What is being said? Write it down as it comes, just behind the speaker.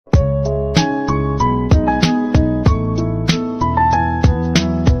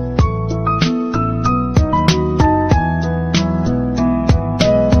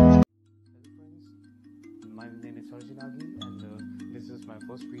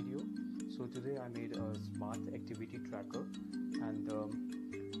video. So today I made a smart activity tracker, and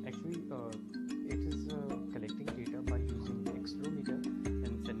actually it is collecting data by using accelerometer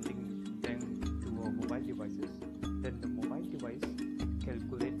and sending them to our mobile devices. Then the mobile device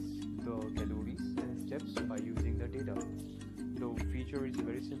calculates the calories and steps by using the data. The feature is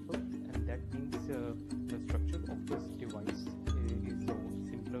very simple, and that means the structure of this device is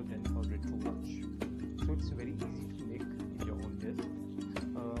simpler than a retro-watch. So it's very easy to make in your own desk.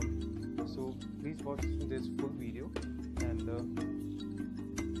 So please watch this full video, and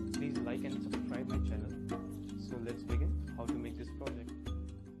please like and subscribe my channel. So let's begin how to make this project.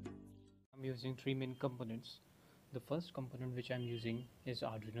 I'm using three main components. The first component which I'm using is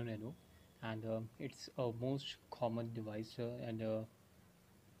Arduino Nano, and it's a most common device, and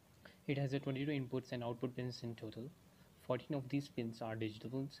it has 22 inputs and output pins in total. 14 of these pins are digital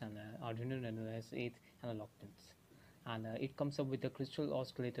pins, and Arduino Nano has 8 analog pins. And it comes up with a crystal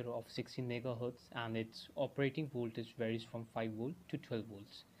oscillator of 16 megahertz, and its operating voltage varies from 5 volt to 12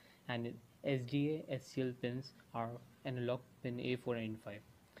 volts. And SDA SCL pins are analog pin A4 and 5.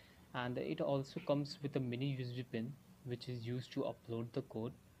 And it also comes with a mini USB pin, which is used to upload the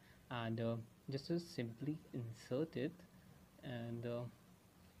code, and just to simply insert it and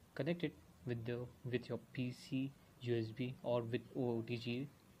connect it with your PC USB or with OTG,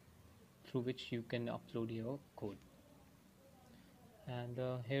 through which you can upload your code. And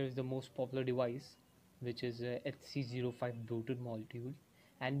here is the most popular device, which is a HC-05 Bluetooth module,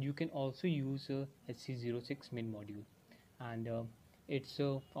 and you can also use a HC-06 main module, and its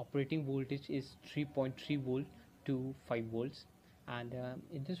operating voltage is 3.3 volt to 5 volts. And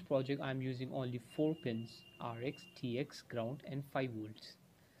in this project I'm using only 4 pins: RX, TX, ground, and 5 volts.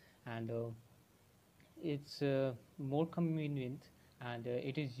 And it's more convenient, and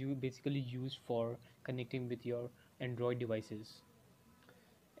it is basically used for connecting with your Android devices.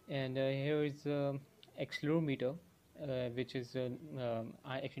 And here is accelerometer, which is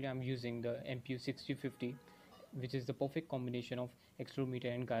I'm using the MPU-6050, which is the perfect combination of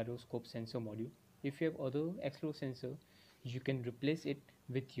accelerometer and gyroscope sensor module. If you have other accelerometer sensor, you can replace it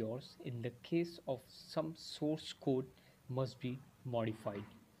with yours in the case of some source code must be modified.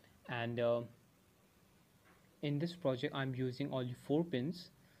 And in this project I'm using only 4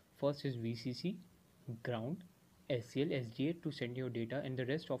 pins. First is VCC, ground, SCL, SDA to send your data, and the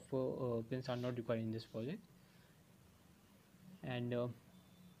rest of pins are not required in this project. And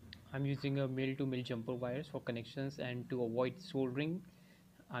I'm using a male-to-male jumper wires for connections, and to avoid soldering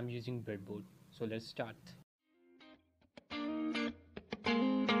I'm using breadboard. So let's start.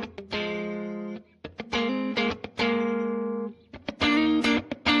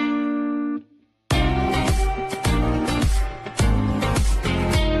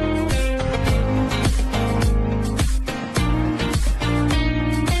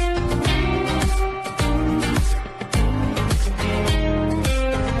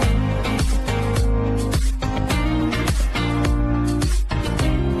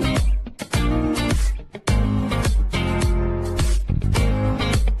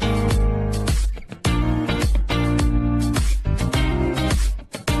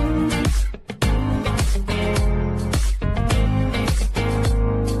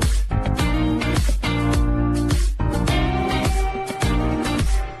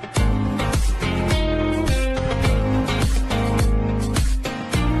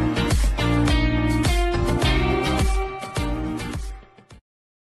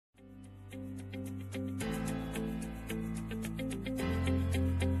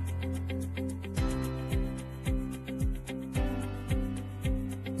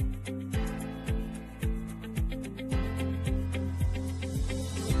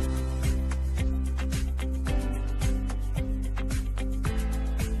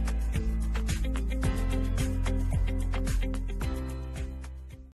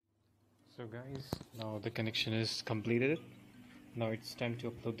 So guys, now the connection is completed. Now it's time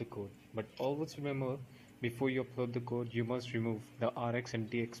to upload the code. But always remember, before you upload the code, you must remove the RX and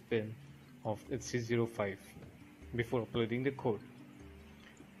TX pin of HC-05 before uploading the code.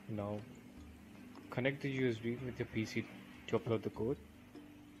 Now connect the USB with your PC to upload the code.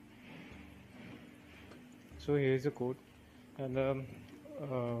 So here is the code, and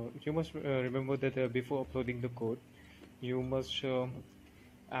you must remember that before uploading the code, you must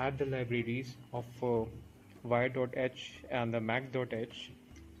add the libraries of wire.h and the mac.h,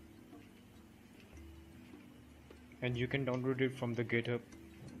 and you can download it from the GitHub.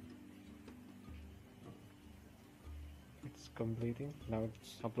 It's completing. Now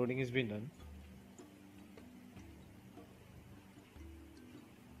its uploading has been done.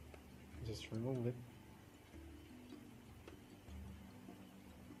 Just remove it.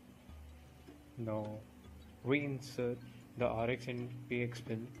 Now reinsert the RX and PX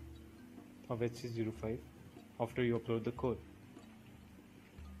pin of HC05 after you upload the code.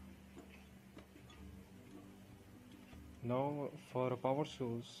 Now for a power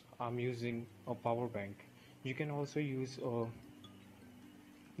source, I'm using a power bank. You can also use a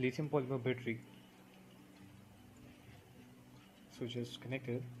lithium polymer battery. So just connect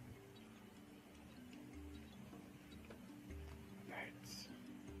it.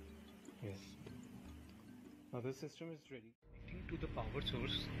 Yes. Now the system is ready. Connecting to the power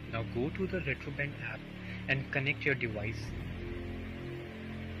source. Now go to the RetroBand app and connect your device.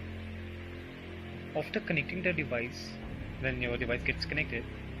 After connecting the device, when your device gets connected,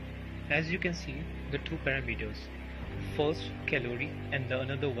 as you can see the two parameters, first calorie and the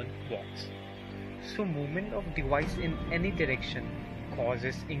another one watts. So movement of device in any direction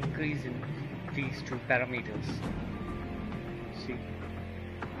causes increase in these two parameters. See.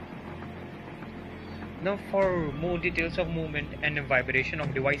 Now for more details of movement and vibration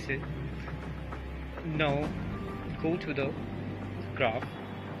of devices, now go to the graph.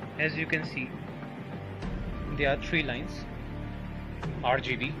 As you can see, there are three lines,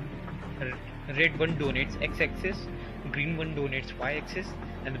 RGB, red one donates x-axis, green one donates y-axis,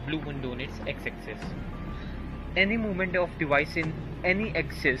 and the blue one donates x-axis. Any movement of device in any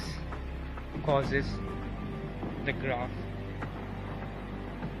axis causes the graph,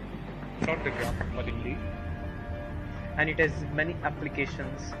 plot the graph accordingly, and it has many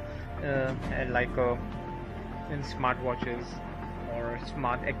applications like in smartwatches or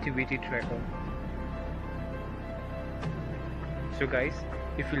smart activity tracker. So guys,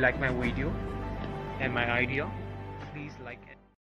 if you like my video and my idea, please like it.